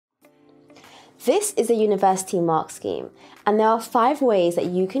This is a university mark scheme, and there are 5 ways that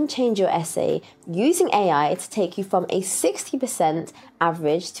you can change your essay using AI to take you from a 60%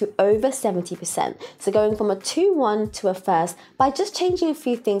 average to over 70%. So going from a 2-1 to a first by just changing a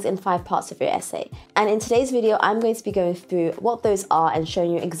few things in 5 parts of your essay. And in today's video, I'm going to be going through what those are and showing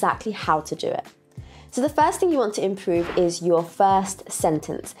you exactly how to do it. So the first thing you want to improve is your first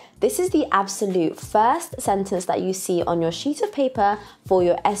sentence. This is the absolute first sentence that you see on your sheet of paper for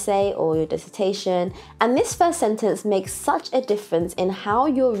your essay or your dissertation. And this first sentence makes such a difference in how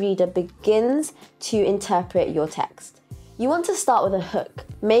your reader begins to interpret your text. You want to start with a hook.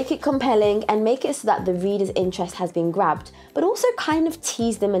 Make it compelling and make it so that the reader's interest has been grabbed, but also kind of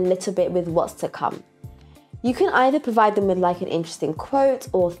tease them a little bit with what's to come. You can either provide them with like an interesting quote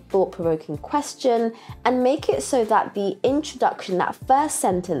or thought-provoking question and make it so that the introduction, that first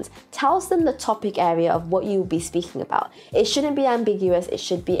sentence, tells them the topic area of what you will be speaking about. It shouldn't be ambiguous, it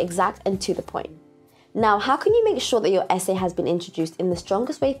should be exact and to the point. Now, how can you make sure that your essay has been introduced in the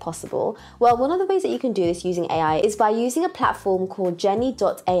strongest way possible? Well, one of the ways that you can do this using AI is by using a platform called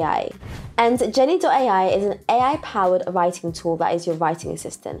Jenny.ai. And Jenny.ai is an AI-powered writing tool that is your writing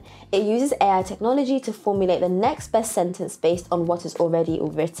assistant. It uses AI technology to formulate the next best sentence based on what is already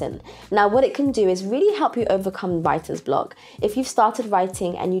written. Now, what it can do is really help you overcome writer's block. If you've started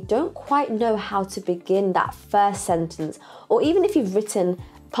writing and you don't quite know how to begin that first sentence, or even if you've written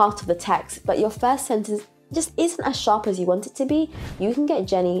part of the text, but your first sentence just isn't as sharp as you want it to be, you can get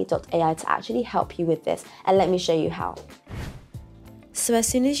Jenny.ai to actually help you with this. And let me show you how. So as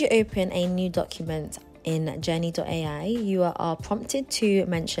soon as you open a new document in Jenny.ai, you are prompted to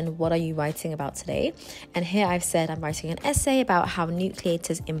mention what are you writing about today. And here I've said I'm writing an essay about how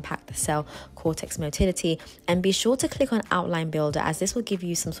nucleators impact the cell cortex motility, and be sure to click on Outline Builder, as this will give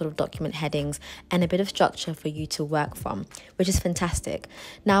you some sort of document headings and a bit of structure for you to work from, which is fantastic.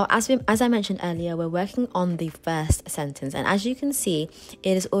 Now, as I mentioned earlier, we're working on the first sentence, and as you can see,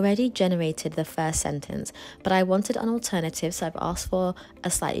 it has already generated the first sentence, but I wanted an alternative, so I've asked for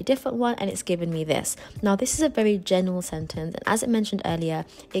a slightly different one, and it's given me this. Now, this is a very general sentence, and as I mentioned earlier,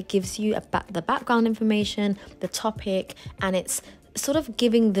 it gives you the background information, the topic, and it's sort of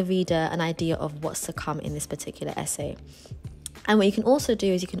giving the reader an idea of what's to come in this particular essay. And what you can also do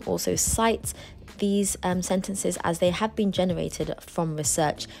is you can also cite these sentences as they have been generated from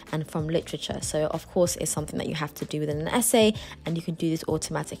research and from literature. So of course it's something that you have to do within an essay, and you can do this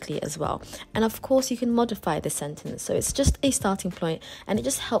automatically as well. And of course you can modify the sentence. So it's just a starting point, and it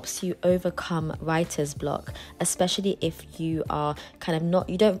just helps you overcome writer's block, especially if you are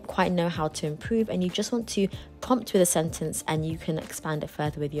you don't quite know how to improve and you just want to prompt with a sentence, and you can expand it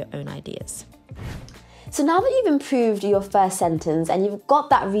further with your own ideas. So now that you've improved your first sentence and you've got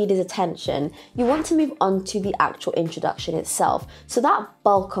that reader's attention, you want to move on to the actual introduction itself. So that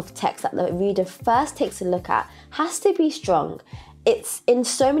bulk of text that the reader first takes a look at has to be strong. It's in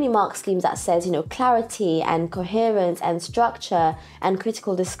so many mark schemes that says, clarity and coherence and structure and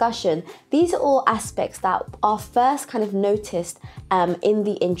critical discussion. These are all aspects that are first kind of noticed in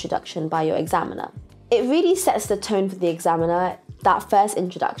the introduction by your examiner. It really sets the tone for the examiner. That first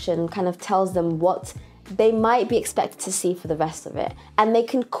introduction kind of tells them what they might be expected to see for the rest of it. And they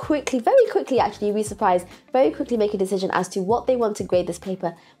can very quickly, actually, you'd be surprised, very quickly make a decision as to what they want to grade this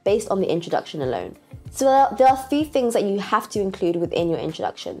paper based on the introduction alone. So there are 3 things that you have to include within your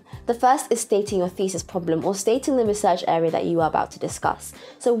introduction. The first is stating your thesis problem, or stating the research area that you are about to discuss.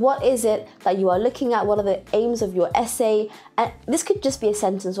 So what is it that you are looking at? What are the aims of your essay? And this could just be a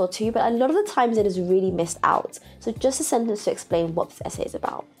sentence or 2, but a lot of the times it is really missed out. So just a sentence to explain what this essay is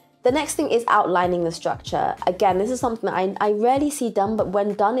about. The next thing is outlining the structure. Again, this is something that I rarely see done, but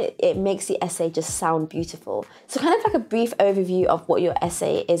when done, it makes the essay just sound beautiful. So kind of like a brief overview of what your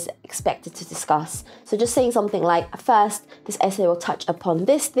essay is expected to discuss. So just saying something like, first, this essay will touch upon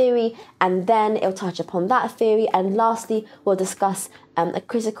this theory, and then it'll touch upon that theory, and lastly, we'll discuss a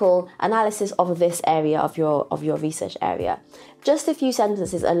critical analysis of this area of your research area. Just a few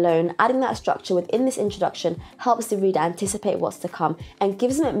sentences alone, adding that structure within this introduction helps the reader anticipate what's to come and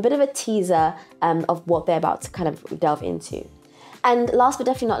gives them a bit of a teaser of what they're about to kind of delve into. And last but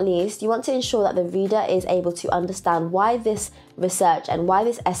definitely not least, you want to ensure that the reader is able to understand why this research and why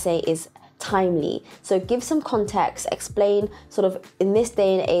this essay is timely. So give some context, explain sort of in this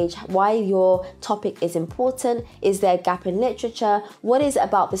day and age why your topic is important. Is there a gap in literature? What is it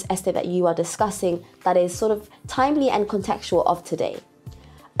about this essay that you are discussing that is sort of timely and contextual of today?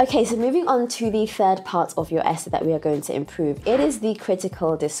 Okay, so moving on to the third part of your essay that we are going to improve. It is the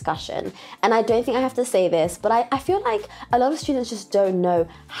critical discussion. And I don't think I have to say this, but I feel like a lot of students just don't know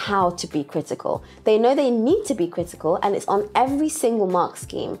how to be critical. They know they need to be critical and it's on every single mark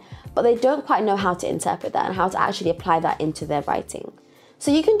scheme, but they don't quite know how to interpret that and how to actually apply that into their writing. So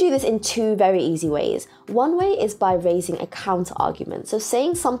you can do this in two very easy ways. One way is by raising a counter argument. So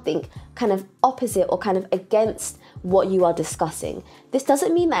saying something kind of opposite or kind of against what you are discussing. This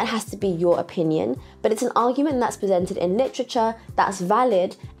doesn't mean that it has to be your opinion, but it's an argument that's presented in literature, that's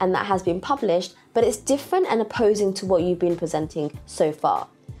valid and that has been published, but it's different and opposing to what you've been presenting so far.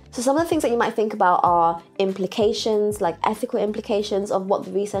 So some of the things that you might think about are implications, like ethical implications of what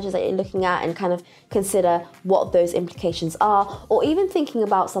the researchers that you're looking at, and kind of consider what those implications are, or even thinking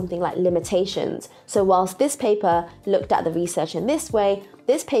about something like limitations. So whilst this paper looked at the research in this way,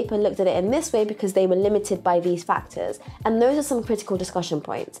 this paper looked at it in this way because they were limited by these factors. And those are some critical discussion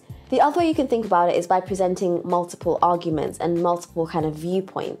points. The other way you can think about it is by presenting multiple arguments and multiple kind of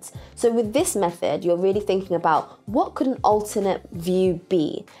viewpoints. So with this method, you're really thinking about what could an alternate view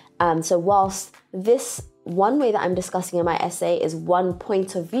be? So whilst this one way that I'm discussing in my essay is one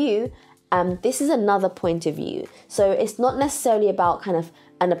point of view, this is another point of view. So it's not necessarily about kind of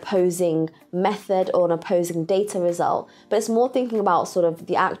an opposing method or an opposing data result, but it's more thinking about sort of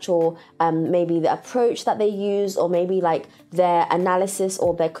the actual, maybe the approach that they use, or maybe like their analysis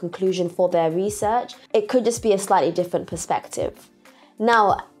or their conclusion for their research. It could just be a slightly different perspective.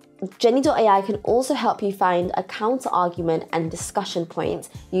 Now, Jenny.ai can also help you find a counter argument and discussion points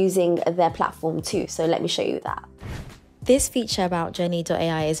using their platform too. So let me show you that. This feature about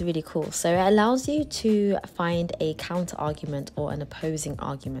Jenny.ai is really cool. So it allows you to find a counter argument or an opposing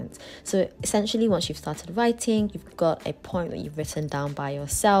argument. So essentially, once you've started writing, you've got a point that you've written down by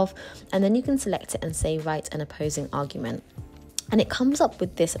yourself, and then you can select it and say, write an opposing argument. And it comes up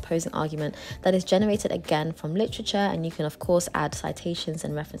with this opposing argument that is generated again from literature, and you can of course add citations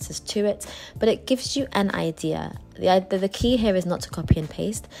and references to it, but it gives you an idea. The key here is not to copy and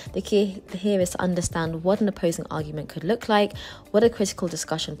paste. The key here is to understand what an opposing argument could look like, what a critical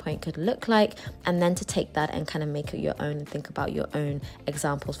discussion point could look like, and then to take that and kind of make it your own and think about your own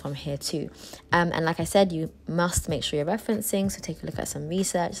examples from here too. And like I said, you must make sure you're referencing, so take a look at some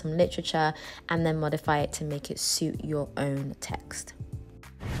research, some literature, and then modify it to make it suit your own text.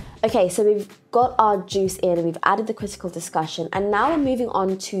 Okay, so we've got our juice in and we've added the critical discussion, and now we're moving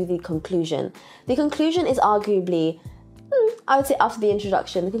on to the conclusion. The conclusion is arguably, I would say after the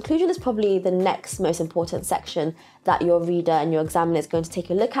introduction, the conclusion is probably the next most important section that your reader and your examiner is going to take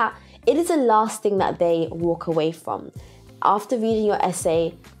a look at. It is the last thing that they walk away from. After reading your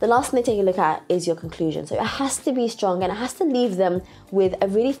essay, the last thing they take a look at is your conclusion. So it has to be strong and it has to leave them with a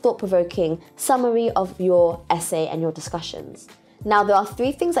really thought-provoking summary of your essay and your discussions. Now, there are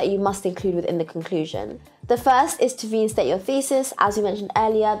three things that you must include within the conclusion. The first is to reinstate your thesis. As we mentioned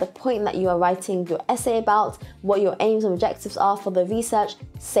earlier, the point that you are writing your essay about, what your aims and objectives are for the research,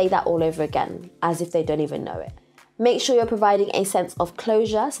 say that all over again, as if they don't even know it. Make sure you're providing a sense of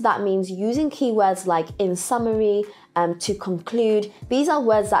closure. So that means using keywords like in summary, to conclude. These are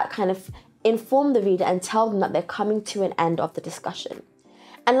words that kind of inform the reader and tell them that they're coming to an end of the discussion.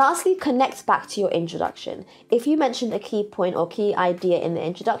 And lastly, connect back to your introduction. If you mentioned a key point or key idea in the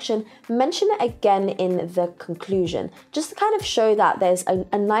introduction, mention it again in the conclusion, just to kind of show that there's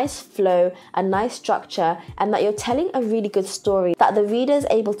a nice flow, a nice structure, and that you're telling a really good story that the reader is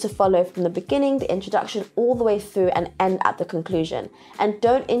able to follow from the beginning, the introduction, all the way through and end at the conclusion. And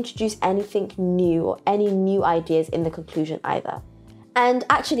don't introduce anything new or any new ideas in the conclusion either. And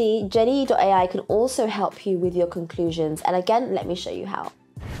actually, Jenny.ai can also help you with your conclusions. And again, let me show you how.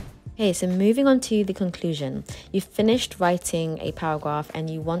 Okay, so moving on to the conclusion. You've finished writing a paragraph and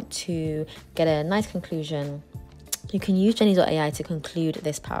you want to get a nice conclusion. You can use Jenny.ai to conclude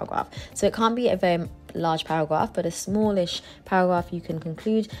this paragraph. So it can't be a very large paragraph, but a smallish paragraph you can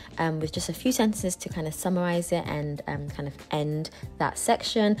conclude with just a few sentences to kind of summarize it and kind of end that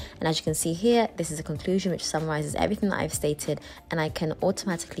section. And as you can see here, this is a conclusion which summarizes everything that I've stated, and I can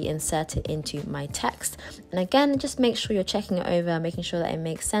automatically insert it into my text. And again, just make sure you're checking it over, making sure that it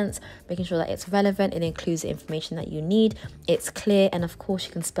makes sense, making sure that it's relevant, it includes the information that you need, it's clear, and of course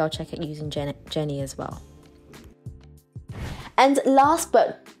you can spell check it using Jenny as well. And last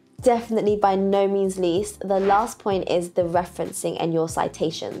but definitely by no means least, the last point is the referencing and your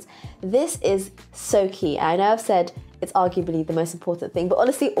citations. This is so key. I know I've said it's arguably the most important thing, but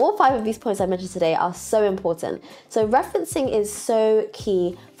honestly, all 5 of these points I mentioned today are so important. So referencing is so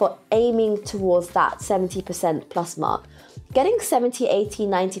key for aiming towards that 70% plus mark. Getting 70, 80,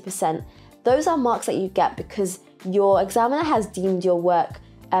 90%, those are marks that you get because your examiner has deemed your work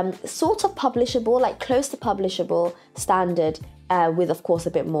sort of publishable, like close to publishable standard, with of course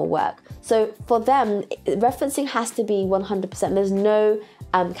a bit more work. So for them, referencing has to be 100%. There's no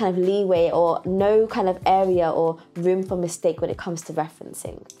kind of leeway or no kind of area or room for mistake when it comes to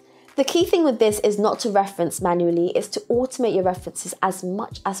referencing. The key thing with this is not to reference manually, is to automate your references as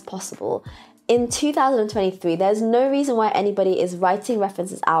much as possible. In 2023, there's no reason why anybody is writing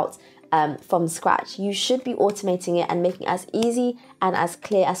references out from scratch. You should be automating it and making it as easy and as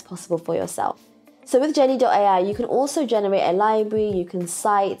clear as possible for yourself. So with Jenny.ai, you can also generate a library, you can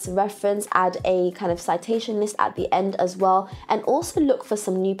cite, reference, add a kind of citation list at the end as well, and also look for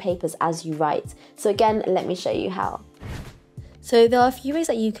some new papers as you write. So again, let me show you how. So there are a few ways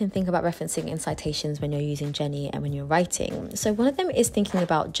that you can think about referencing in citations when you're using Jenny and when you're writing. So one of them is thinking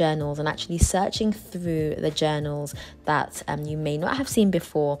about journals and actually searching through the journals that you may not have seen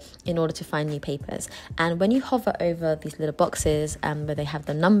before in order to find new papers. And when you hover over these little boxes where they have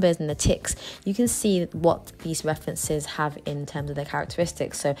the numbers and the ticks, you can see what these references have in terms of their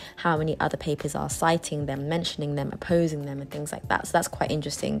characteristics. So how many other papers are citing them, mentioning them, opposing them, and things like that. So that's quite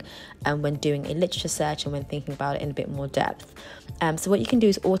interesting when doing a literature search and when thinking about it in a bit more depth. So what you can do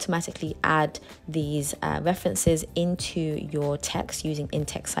is automatically add these references into your text using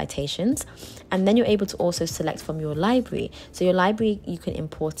in-text citations, and then you're able to also select from your library. So your library, you can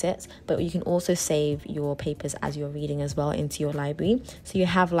import it, but you can also save your papers as you're reading as well into your library. So you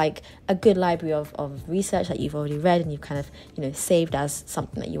have like a good library of research that you've already read and you've kind of saved as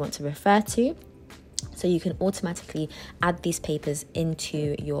something that you want to refer to. So you can automatically add these papers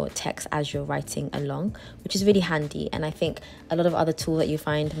into your text as you're writing along, which is really handy. And I think a lot of other tools that you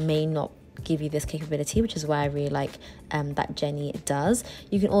find may not give you this capability, which is why I really like that Jenny does.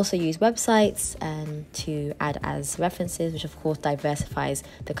 You can also use websites to add as references, which of course diversifies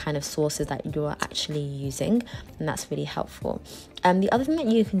the kind of sources that you're actually using, and that's really helpful. The other thing that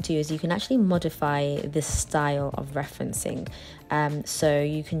you can do is you can actually modify this style of referencing. So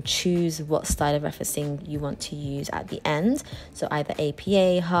you can choose what style of referencing you want to use at the end. So either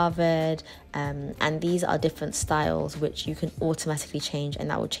APA, Harvard, and these are different styles which you can automatically change, and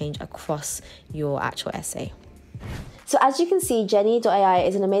that will change across your actual essay. So as you can see, Jenny.ai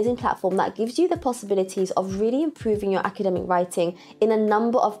is an amazing platform that gives you the possibilities of really improving your academic writing in a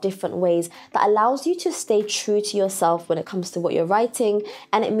number of different ways, that allows you to stay true to yourself when it comes to what you're writing.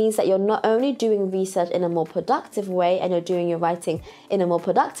 And it means that you're not only doing research in a more productive way and you're doing your writing in a more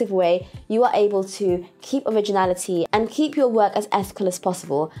productive way, you are able to keep originality and keep your work as ethical as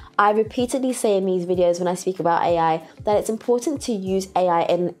possible. I repeatedly say in these videos when I speak about AI that it's important to use AI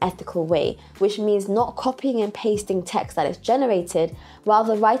in an ethical way, which means not copying and pasting text that is generated,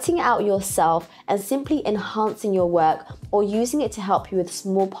 rather writing it out yourself and simply enhancing your work or using it to help you with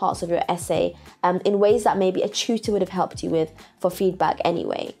small parts of your essay in ways that maybe a tutor would have helped you with for feedback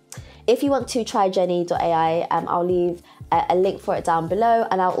anyway. If you want to try Jenny.ai, I'll leave a link for it down below,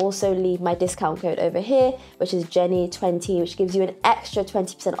 and I'll also leave my discount code over here, which is Jenny20, which gives you an extra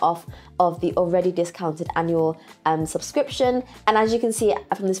 20% off of the already discounted annual subscription. And as you can see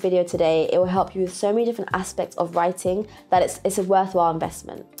from this video today, it will help you with so many different aspects of writing that it's a worthwhile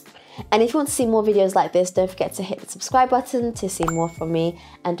investment. And if you want to see more videos like this, don't forget to hit the subscribe button to see more from me,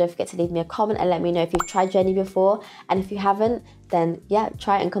 and don't forget to leave me a comment and let me know if you've tried Jenny before, and if you haven't, then yeah,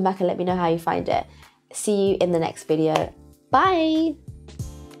 try it and come back and let me know how you find it. See you in the next video. Bye!